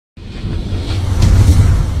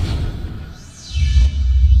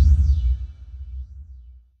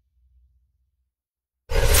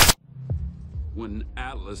When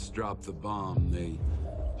Atlas dropped the bomb, they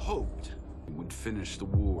hoped it would finish the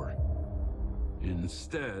war.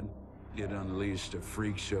 Instead, it unleashed a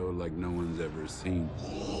freak show like no one's ever seen.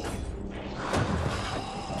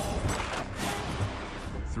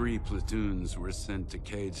 3 platoons were sent to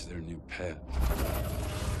cage their new pet.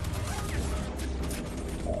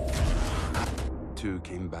 2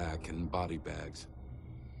 came back in body bags.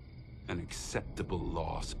 An acceptable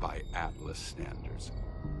loss by Atlas standards.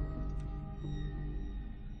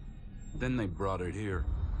 Then they brought it here.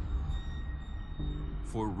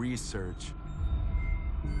 For research.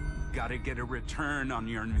 Gotta get a return on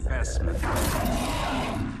your investment.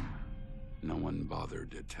 No one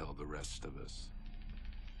bothered to tell the rest of us.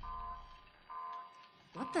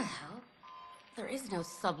 What the hell? There is no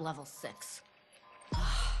sub-level 6.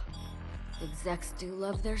 Execs do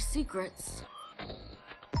love their secrets.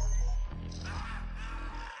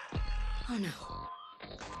 Oh no.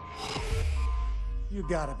 You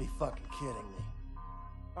gotta be fucking kidding me.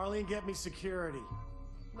 Arlene, get me security.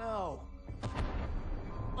 No.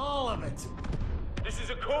 All of it. This is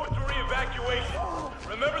a code 3 evacuation.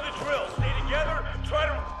 Remember the drill. Stay together. Try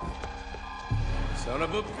to... Son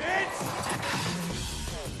of a bitch!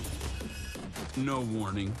 No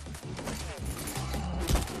warning.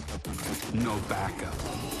 No backup.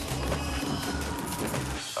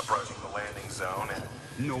 Approaching the landing zone and...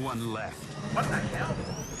 No one left. What the hell?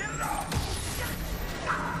 Get it off!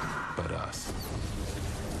 But us.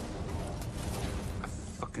 I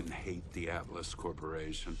fucking hate the Atlas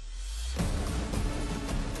Corporation.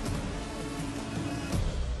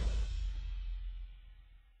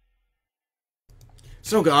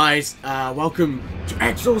 So guys, welcome to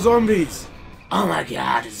Exo Zombies! Oh my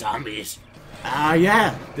god, zombies!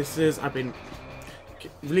 Yeah, I've been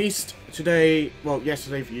released today, well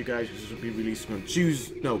yesterday for you guys, this will be released on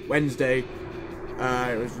Wednesday.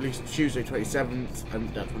 It was released Tuesday 27th,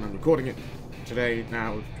 and that's when I'm recording it. Today,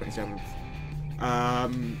 now, 27th.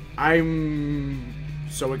 I'm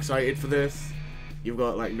so excited for this. You've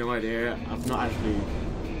got like no idea. I've not actually...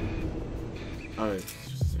 Oh, it's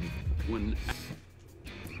just... When...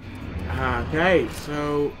 Okay,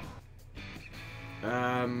 so...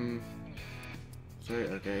 Sorry,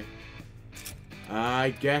 okay.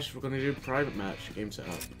 I guess we're gonna do private match, game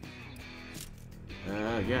setup.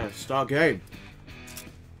 Yeah, start game.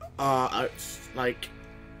 It's like...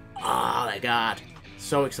 Oh my god.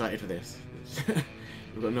 So excited for this.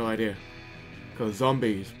 We've got no idea. Because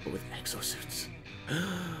zombies, but with exosuits.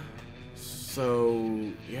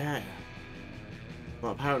 So, yeah.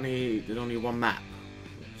 Well, apparently there's only one map.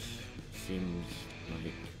 Which seems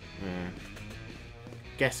like...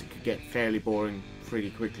 guess it could get fairly boring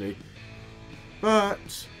pretty quickly.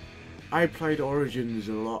 But I played Origins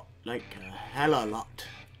a lot, like a hella lot.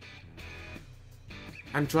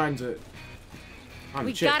 I'm trying to...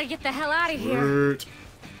 We gotta get the hell out of here. Root.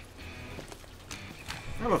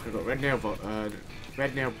 Oh look, I got red nail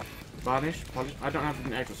varnish, polish. I don't have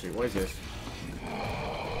an extra suit. What is this?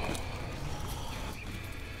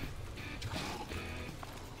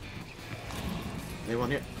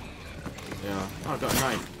 Anyone here? Yeah. Oh, I got a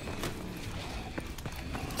knife.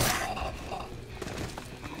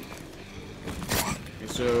 Okay,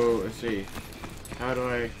 so let's see. How do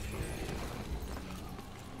I?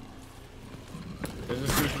 Doesn't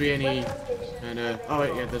seem to be any. And oh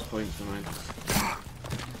wait, yeah, there's points in mine.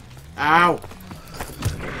 Ow!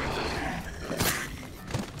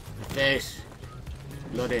 This.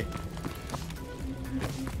 Bloody.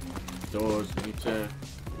 Doors. I need to.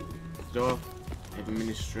 Door.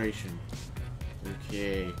 Administration.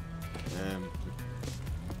 Okay.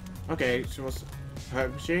 Okay, so what's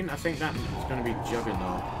herb machine? I think that is going to be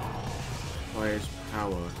Juggernaut. Requires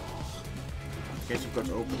power. Guess we've got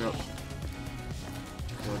to open up.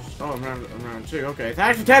 Oh, I'm round 2. Okay,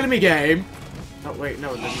 thanks for telling me, game! Oh, wait,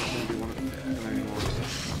 no, there's not going to be one of them anymore.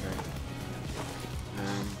 Okay.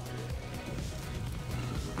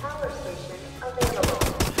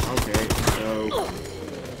 Okay, so...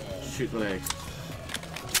 Shoot the legs.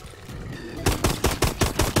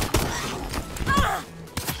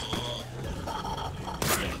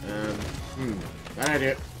 Bad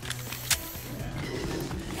idea.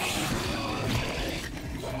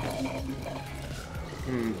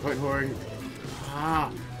 Point whoring.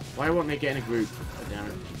 Ah! Why won't they get in a group? Oh, damn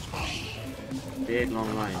it. Big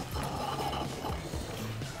long line.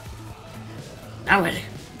 Now ready!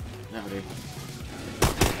 Now ready.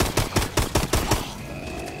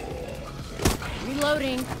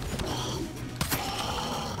 Reloading.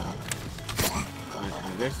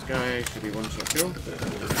 And this guy should be one-shot kill.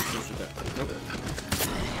 Nope.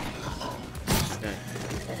 Okay.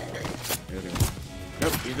 There we go.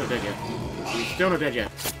 Nope, he's not dead yet. He's still not dead yet.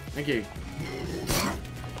 Thank you.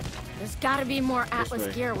 There's gotta be more Atlas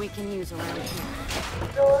gear we can use around here.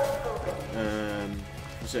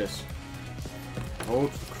 What's this?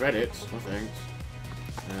 Hold for credits. No thanks.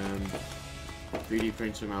 3D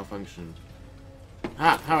printer malfunctioned.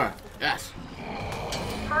 Ah, power. Yes.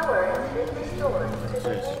 Power has been restored to What's the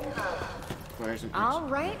this? main power. All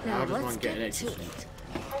right, now How does let's one get an get extra to suit? it.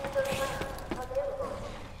 Available.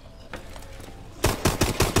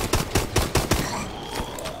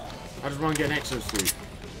 How does one get an exosuit?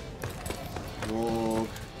 Morg.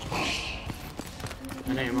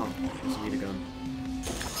 An AMR. Does he need a gun?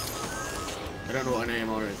 I don't know what an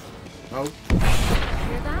AMR is. Oh,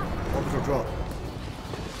 Hear that? orbital drop.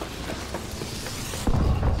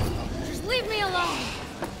 Just leave me alone.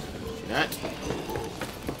 See that?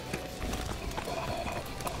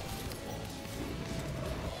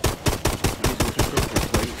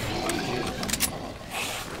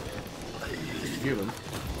 View them.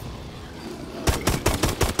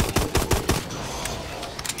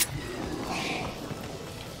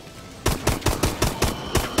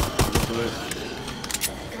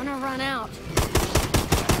 Gonna run out.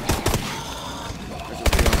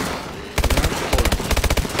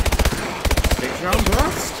 Six round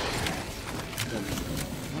blast?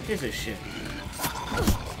 What is this shit?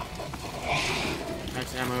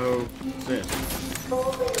 That's ammo. What's this?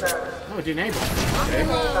 Full reload. Oh, it didn't enable. Okay.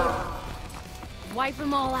 Wipe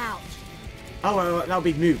them all out. Oh, well, that'll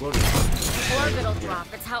be new, won't it? Orbital drop.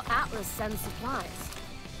 It's how Atlas sends supplies.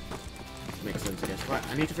 Makes sense, I guess. Right,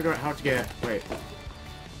 I need to figure out how to get... Wait.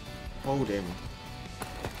 Hold him.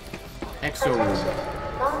 Exo. Attention.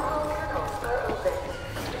 Console panels are open.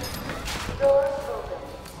 Doors open.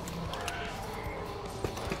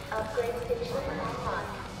 Upgrade station online.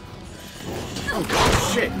 Oh,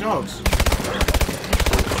 shit, dogs.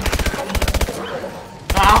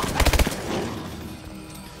 Ah!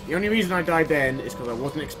 The only reason I died then is because I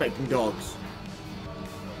wasn't expecting dogs.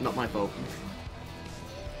 Not my fault.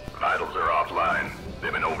 Vitals are offline.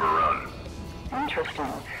 They've been overrun. Interesting.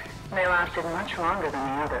 They lasted much longer than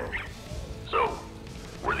the others. So,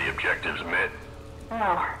 were the objectives met?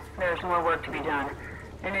 Well, there's more work to be done.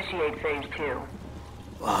 Initiate phase 2.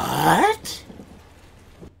 What?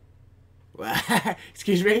 What?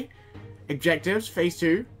 Excuse me? Objectives, phase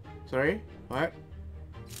 2. Sorry, what?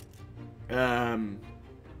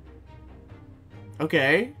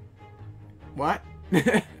 Okay. What?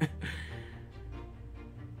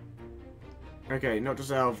 Okay, note to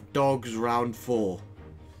self, dogs round 4.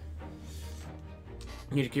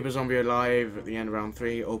 Need to keep a zombie alive at the end of round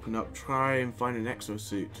 3. Open up, try and find an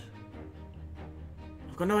exosuit.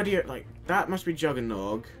 I've got no idea, like, that must be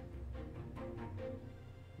Juggernog.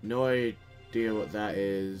 No idea what that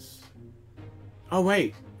is. Oh,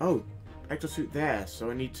 wait. Oh, exosuit there, so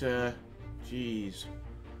I need to... Jeez.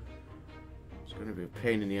 It's gonna be a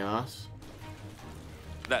pain in the ass.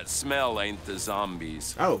 That smell ain't the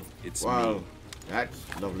zombies. Oh, It's wow. me.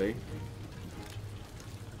 That's lovely.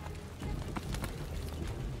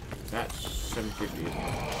 That's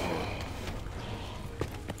 750.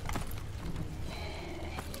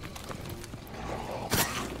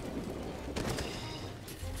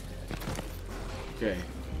 Okay.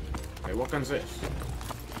 Okay, what gun's this?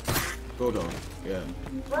 Hold on. Yeah.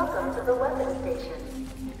 Welcome to the weapon station.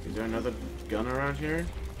 Is there another gun around here?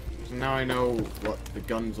 So now I know what the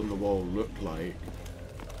guns on the wall look like.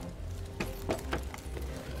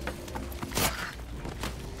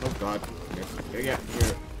 Oh god. Yes. Yeah,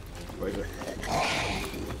 here. Where is it?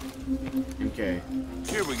 Okay.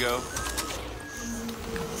 Here we go.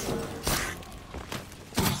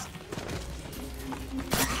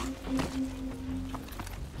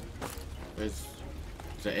 Is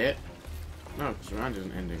that it? No, this round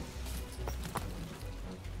isn't ending.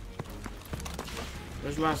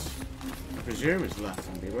 Where's the last? I presume it's the last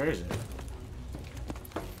zombie. Where is it?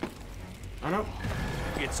 Oh no.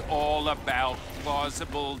 It's all about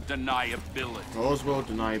plausible deniability. Plausible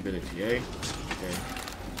deniability, eh? Okay.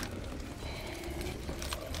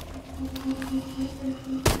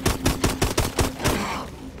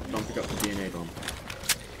 Don't pick up the DNA bomb.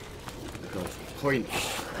 Because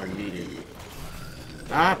points are needed.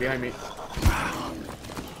 Ah, behind me.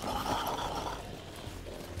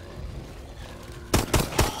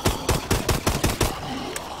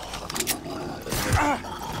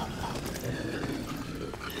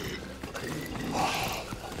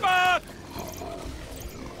 Fuck!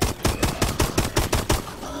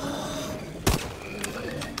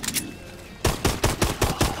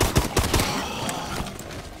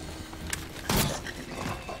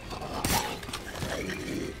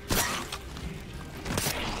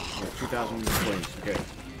 2,000 points. Okay.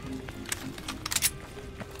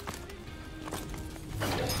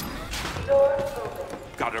 Doors open.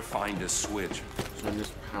 Gotta find a switch. Turn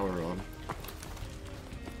this power on.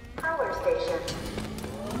 Power station.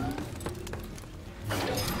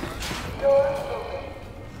 Doors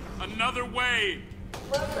open. Another way!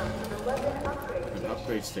 Welcome to the weapon upgrade An station.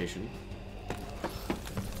 upgrade station.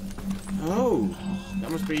 Oh,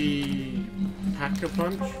 that must be Pack a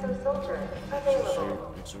Punch. Exo Soldier available.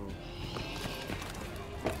 So it's all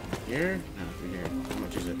here. No, through here. How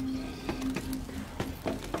much is it?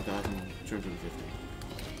 1,250.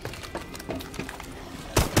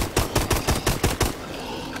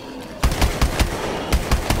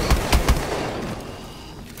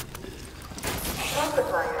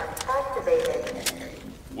 Amplifier activated.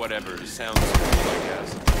 Whatever, sounds cool, I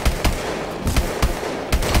guess.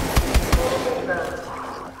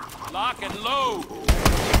 Lock and load!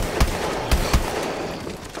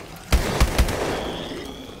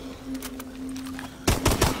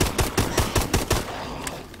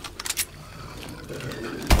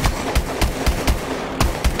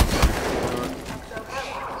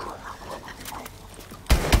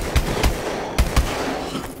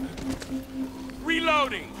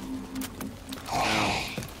 Reloading!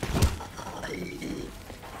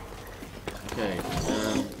 Okay.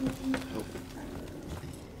 Oh.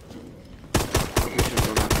 We should have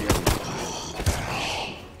gone out the other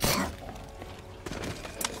one.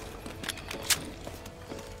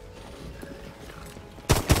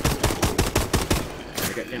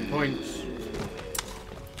 Gotta get 10 points.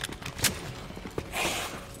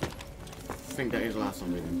 I think that is the last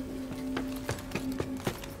one with him.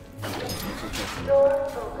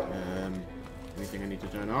 Doors open. Anything I need to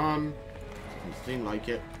turn on? Doesn't seem like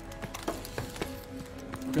it.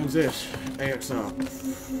 What comes this? AXR.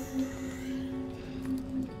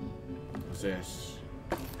 What's this?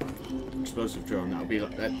 Explosive drone. That'll be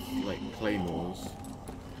like that's like claymores.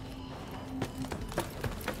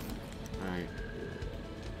 Right.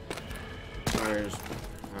 Fires.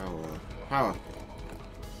 Power. Power.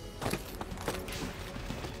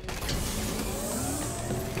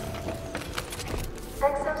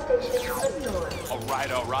 Exo station restored.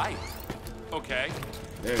 Alright. Okay.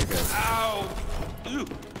 There we go. Ow! Ooh,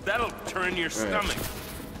 that'll turn your stomach.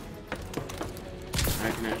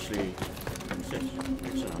 I can actually. What's this?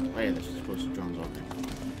 XR. Oh yeah, this is explosive drones on there.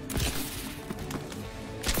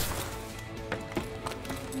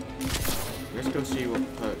 Let's go see what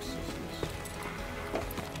perks this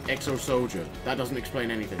is. Exo Soldier. That doesn't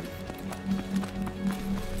explain anything.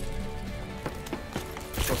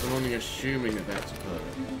 Because I'm only assuming that that's a perk.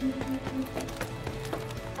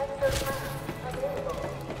 Exo pack available.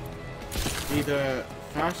 Either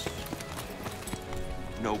fast,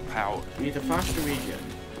 No power. either fast or regen.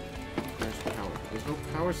 There's power. There's no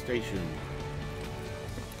power station.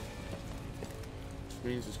 Which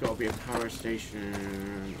means there's got to be a power station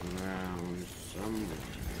around somewhere.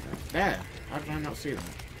 There! How did I not see that?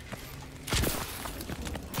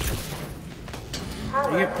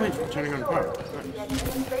 You get points for turning on power. The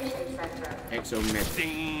administration center. Exo Med.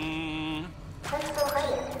 Ding! Exo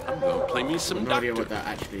medic Go available. play me some No idea doctor. what that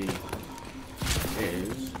actually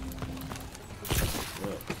is.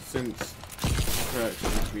 But since perks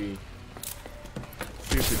seem to be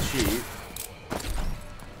super cheap,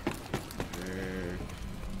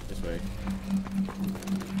 this way.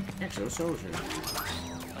 Exo Soldier.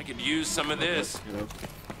 I could use some of this. Hello.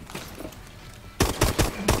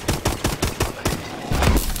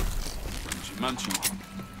 Munchy.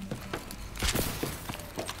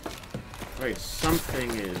 Wait, something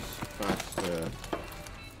is faster.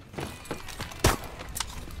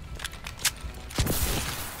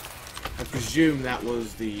 I presume that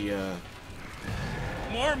was the,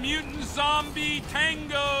 More mutant zombie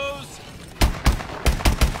tangos!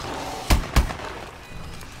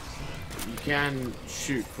 you can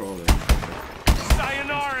shoot crawlers.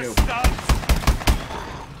 Sayonara, Kill. studs!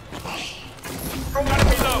 Gotta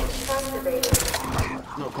reload! Activated.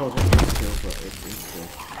 Not called insta-kill, but it's insta-kill.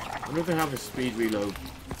 I wonder if they have a speed reload.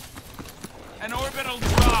 An orbital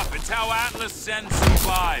drop, it's how Atlas sends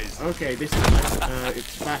supplies. Okay, this is,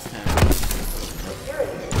 it's fast hand.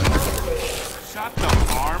 Security activated. Shot the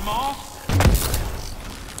arm off?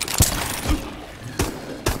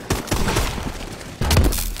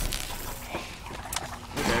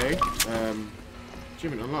 Okay,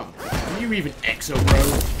 achievement unlocked. Do you even exo, bro?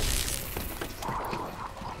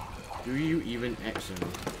 Do you even exo?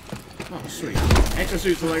 Oh, sweet.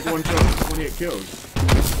 Exosuits are like one hit kills.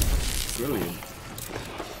 Brilliant.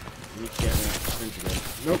 Need to get that disintegrate.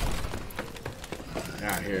 Nope.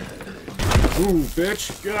 Out here. Ooh,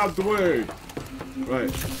 bitch! Get out the way!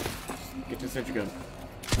 Right. Get to the sentry gun.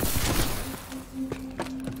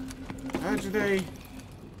 How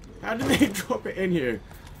did they drop it in here?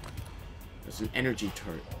 That's an energy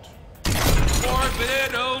turret.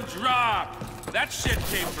 Orbital drop! That shit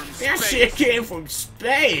came from space! That shit came from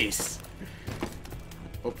space!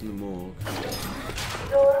 Open the morgue.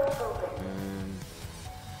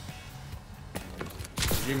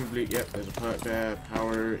 Presumably, yep, there's a perk there.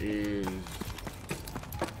 Power is...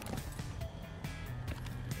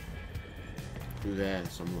 through there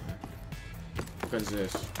somewhere. What is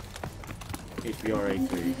this?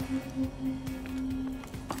 HBRA3.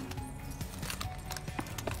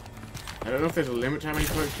 I don't know if there's a limit to how many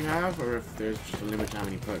perks you have, or if there's just a limit to how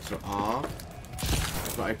many perks there are.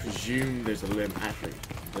 But I presume there's a limit. Actually,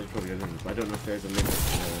 there's probably a limit, but I don't know if there's a limit.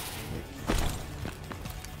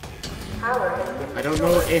 I don't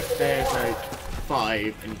know if there's like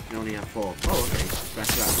 5 and you can only have 4. Oh, okay.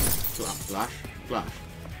 Flash.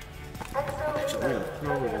 Actually,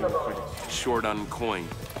 no, credits. Short on coin.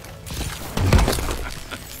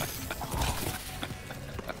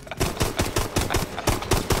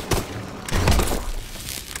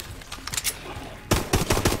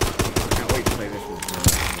 Can't wait to play this one.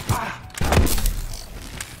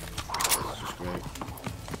 It's just great.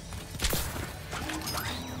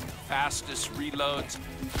 Fastest reloads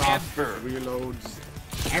Ever. Reloads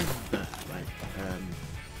ever. Like,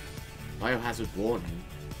 biohazard warning.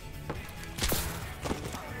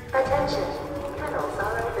 Attention, tunnels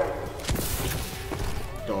are open.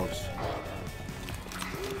 Dogs.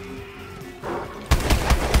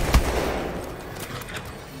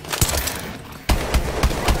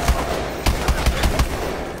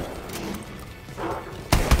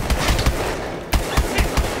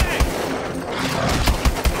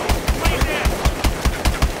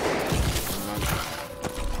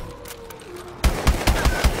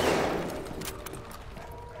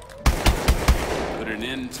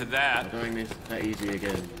 to that. I'm doing this that easy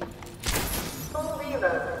again. Full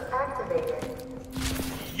reload activated.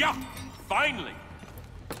 Yeah, finally.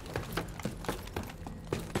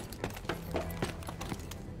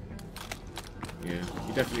 Yeah,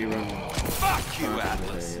 you definitely run. Fuck you,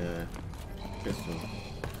 Atlas. With a pistol.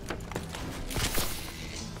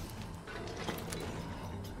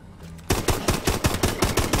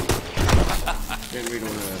 Didn't really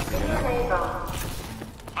want to.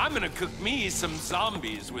 I'm gonna cook me some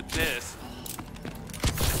zombies with this.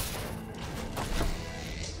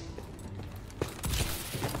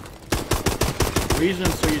 The reason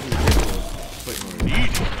I'm still using the pistol is quite more.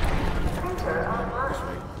 This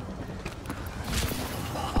way.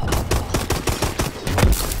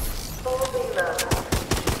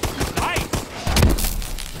 Nice.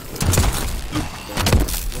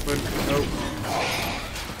 Open. No.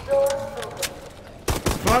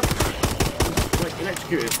 Fuck! Like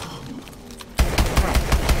electrocuted. Crap.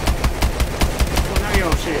 Well, now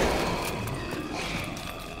y'all see it.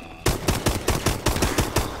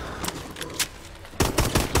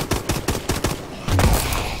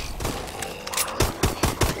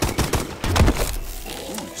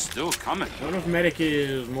 Ooh, still coming. I don't know if medic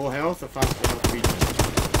is more health or faster health regen.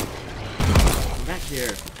 I'm back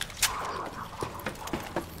here.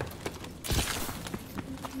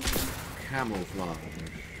 Camouflage.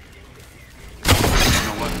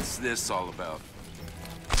 What's this all about?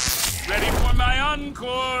 Ready for my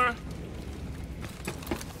encore!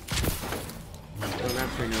 I don't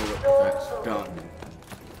actually know what that's done.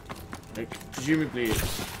 Like, presumably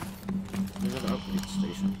it's... There's another upgrade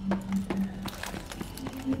station.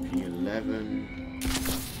 P11...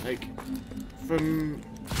 Like, from...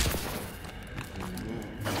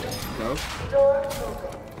 Go?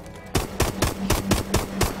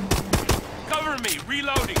 Cover me,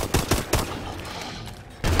 reloading!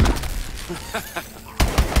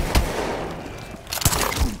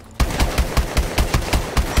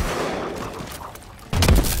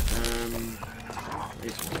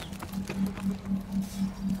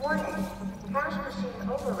 Warning, cash machine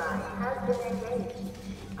override has been engaged.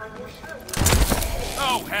 Are you sure you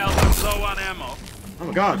Oh hell, I'm low on ammo. Oh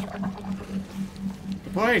my god! The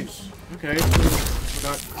points! Okay,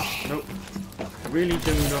 forgot. Nope. Really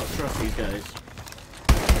do not trust these guys.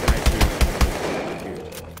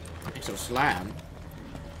 Exo slam?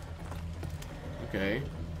 Okay.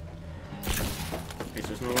 Okay,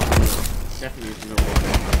 so it's no longer... Definitely it's no longer...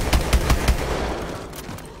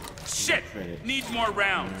 Shit! Need more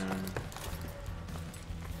rounds.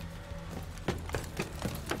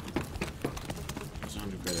 It's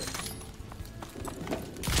 100 credits.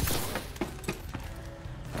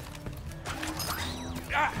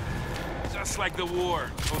 Ah! Just like the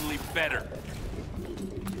war, only better.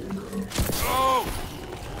 Oh!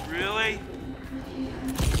 Really?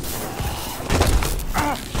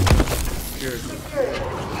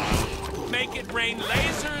 Make it rain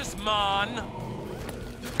lasers, man.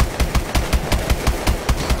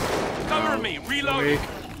 Cover me, reload.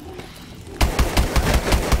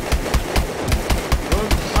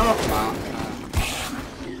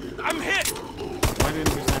 I'm hit. Why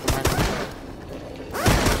didn't we snap a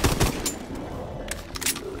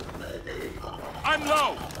I'm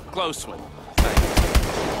low. Close one.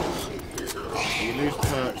 You lose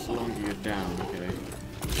perks the longer you're down, okay.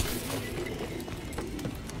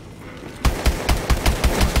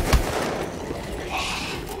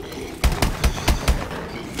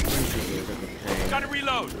 Gotta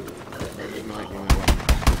reload.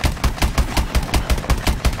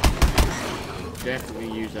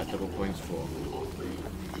 Definitely use that double points for.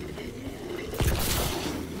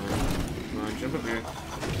 Come on, jump up here.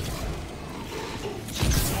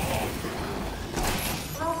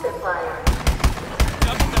 Multiplier.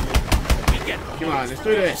 We get. Come on, let's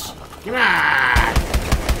do this. Come on.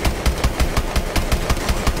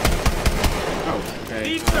 Oh, okay.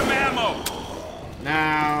 Need some ammo.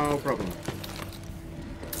 No problem.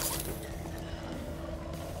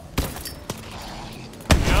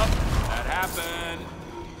 Yup, that happened.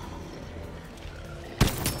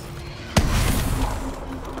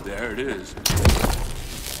 There it is.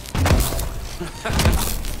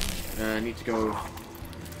 I need to go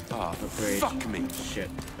Oh, upgrade. fuck me. Shit.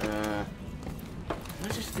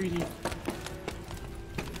 Where's this 3D?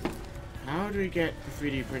 How do we get the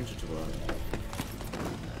 3D printer to work?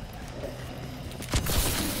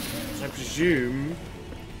 So I presume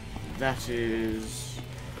that is.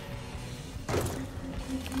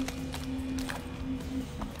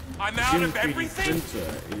 I'm out of 3D everything. printer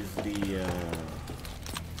is the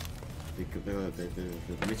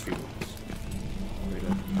mystery box.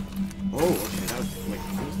 Oh, okay, that was like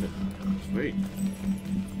instant. Sweet.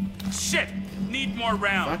 Shit! Need more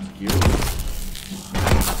rounds. Fuck you.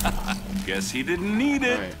 Guess he didn't need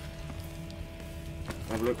it. Right.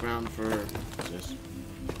 Have a look around for this.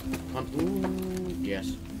 Ooh,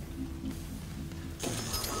 yes.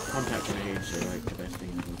 Contact grenades are like the best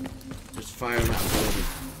thing. Just fire them at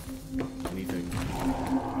the anything.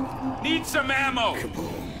 Need some ammo.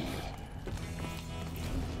 Kaboom.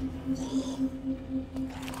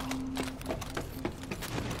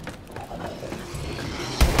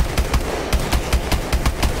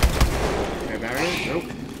 Okay, barrier? Nope.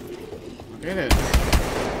 Okay then.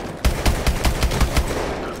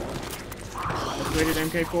 Upgraded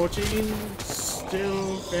MK14,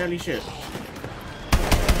 still fairly shit.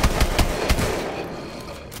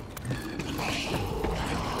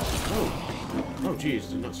 Oh jeez,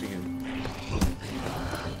 did not see him.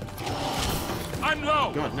 I'm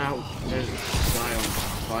low. God, now there's a guy on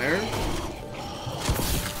fire.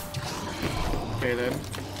 Okay then.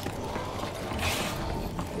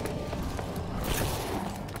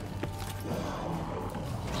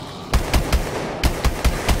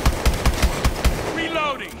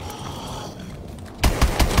 Reloading.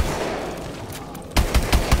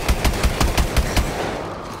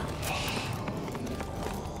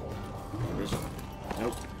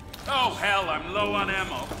 Nope. Oh hell, I'm low on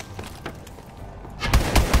ammo.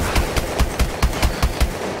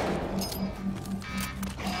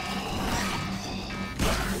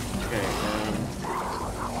 Okay,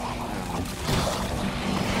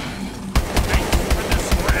 Thanks for the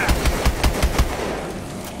scrap.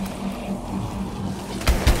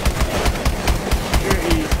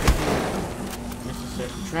 security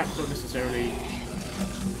traps don't necessarily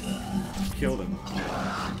kill them.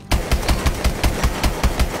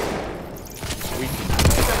 Weaken them.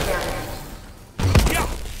 Yeah.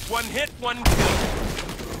 One hit, one kill.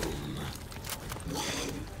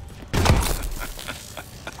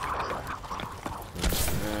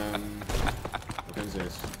 What gun's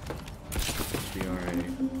this? BRA. I need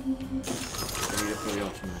it fully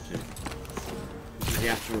automatic. This is the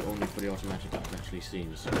actual only fully automatic I've actually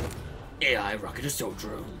seen, so. AI rocket assault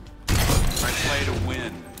drone. I play to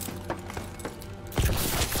win.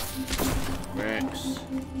 Rex.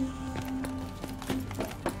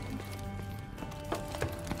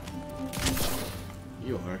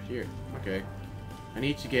 You are here. Okay. I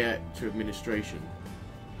need to get to administration.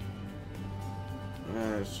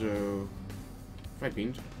 So... Wait,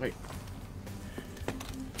 beans. Wait.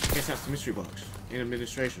 I guess that's the mystery box. In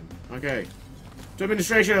administration. Okay. To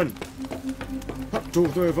administration! Up, 2,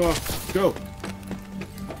 3, 4, go!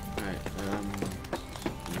 Alright,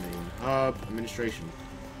 main hub, administration.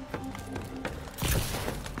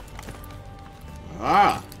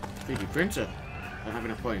 Ah! 3D printer. I don't have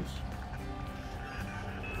enough points.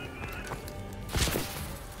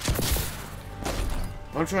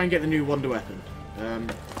 I'll try and get the new wonder weapon.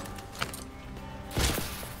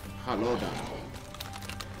 Can't load that.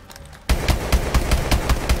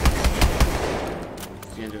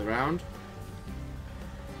 It's the end of the round.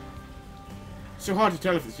 It's so hard to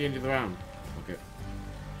tell if it's the end of the round. Okay.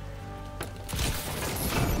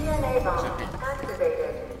 DNA bomb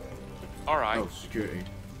activated. Alright. Oh, security.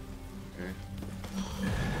 Okay.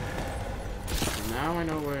 So now I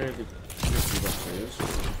know where the mystery box is.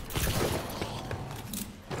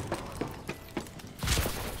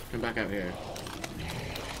 Come back out here.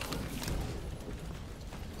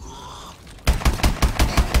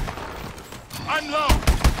 I'm low!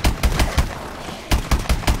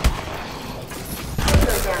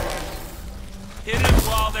 Hit them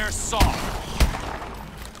while they're soft.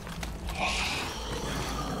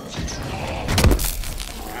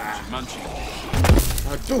 Munching.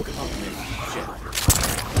 Oh, don't come up to me. Shit.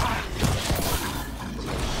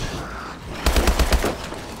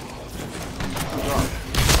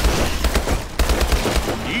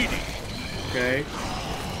 Needy. Okay.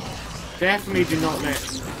 Definitely do not let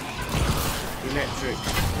electric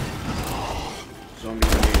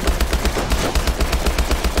zombies in.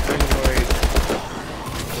 Don't worry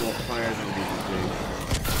what fire zombies will do.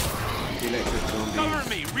 The electric zombies. Cover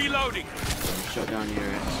me, reloading. Shut down your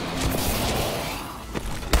Exo.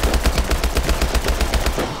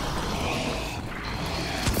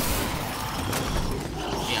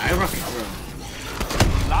 Yeah, I rock it, bro.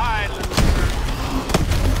 Lie, little bird.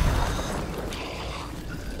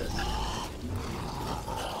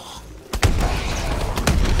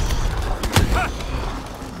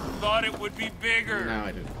 Thought it would be bigger. Now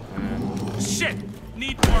I do. Shit!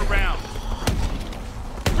 Need more rounds.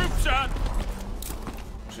 Group shot.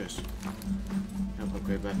 What's this? Help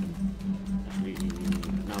upgrade weapon. Actually,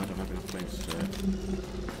 no, I don't have enough points to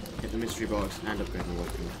hit the mystery box and upgrade my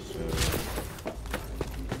weapon, so...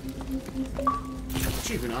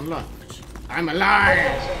 Achievement unlocked. I'm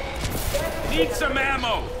alive! Need some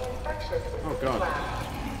ammo. Oh god.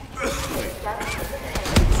 Wait.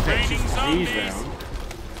 Raining These zombies. round.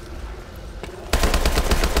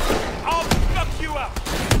 I'll fuck you up.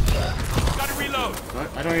 Gotta reload.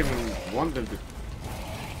 I don't even want them to...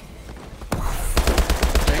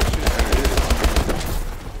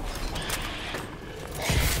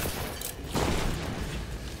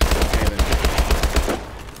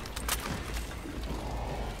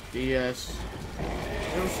 DS.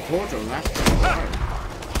 No support on that.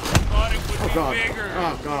 Thought it would Oh be god. bigger.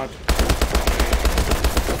 Oh god.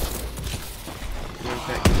 1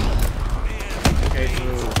 second. Okay, so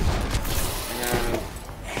I have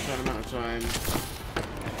a certain amount of time.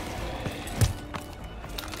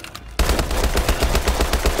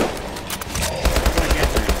 How do I get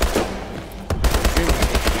there?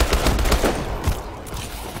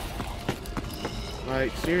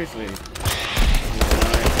 Like, seriously.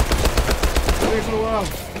 Where's the world?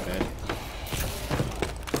 Dead.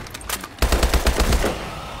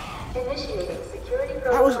 Initiating security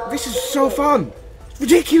This is so fun!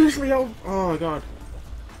 Ridiculously old. Oh my god.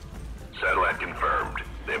 Satellite confirmed.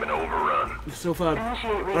 They've been overrun. It's so fun.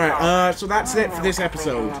 Alright, so that's it for this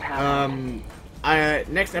episode.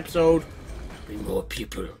 Next episode, be more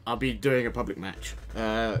people. I'll be doing a public match.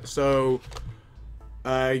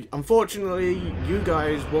 Unfortunately, you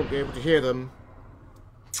guys won't be able to hear them.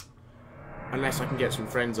 Unless I can get some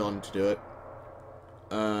friends on to do it.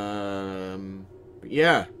 But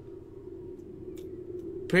yeah.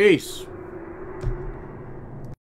 Peace.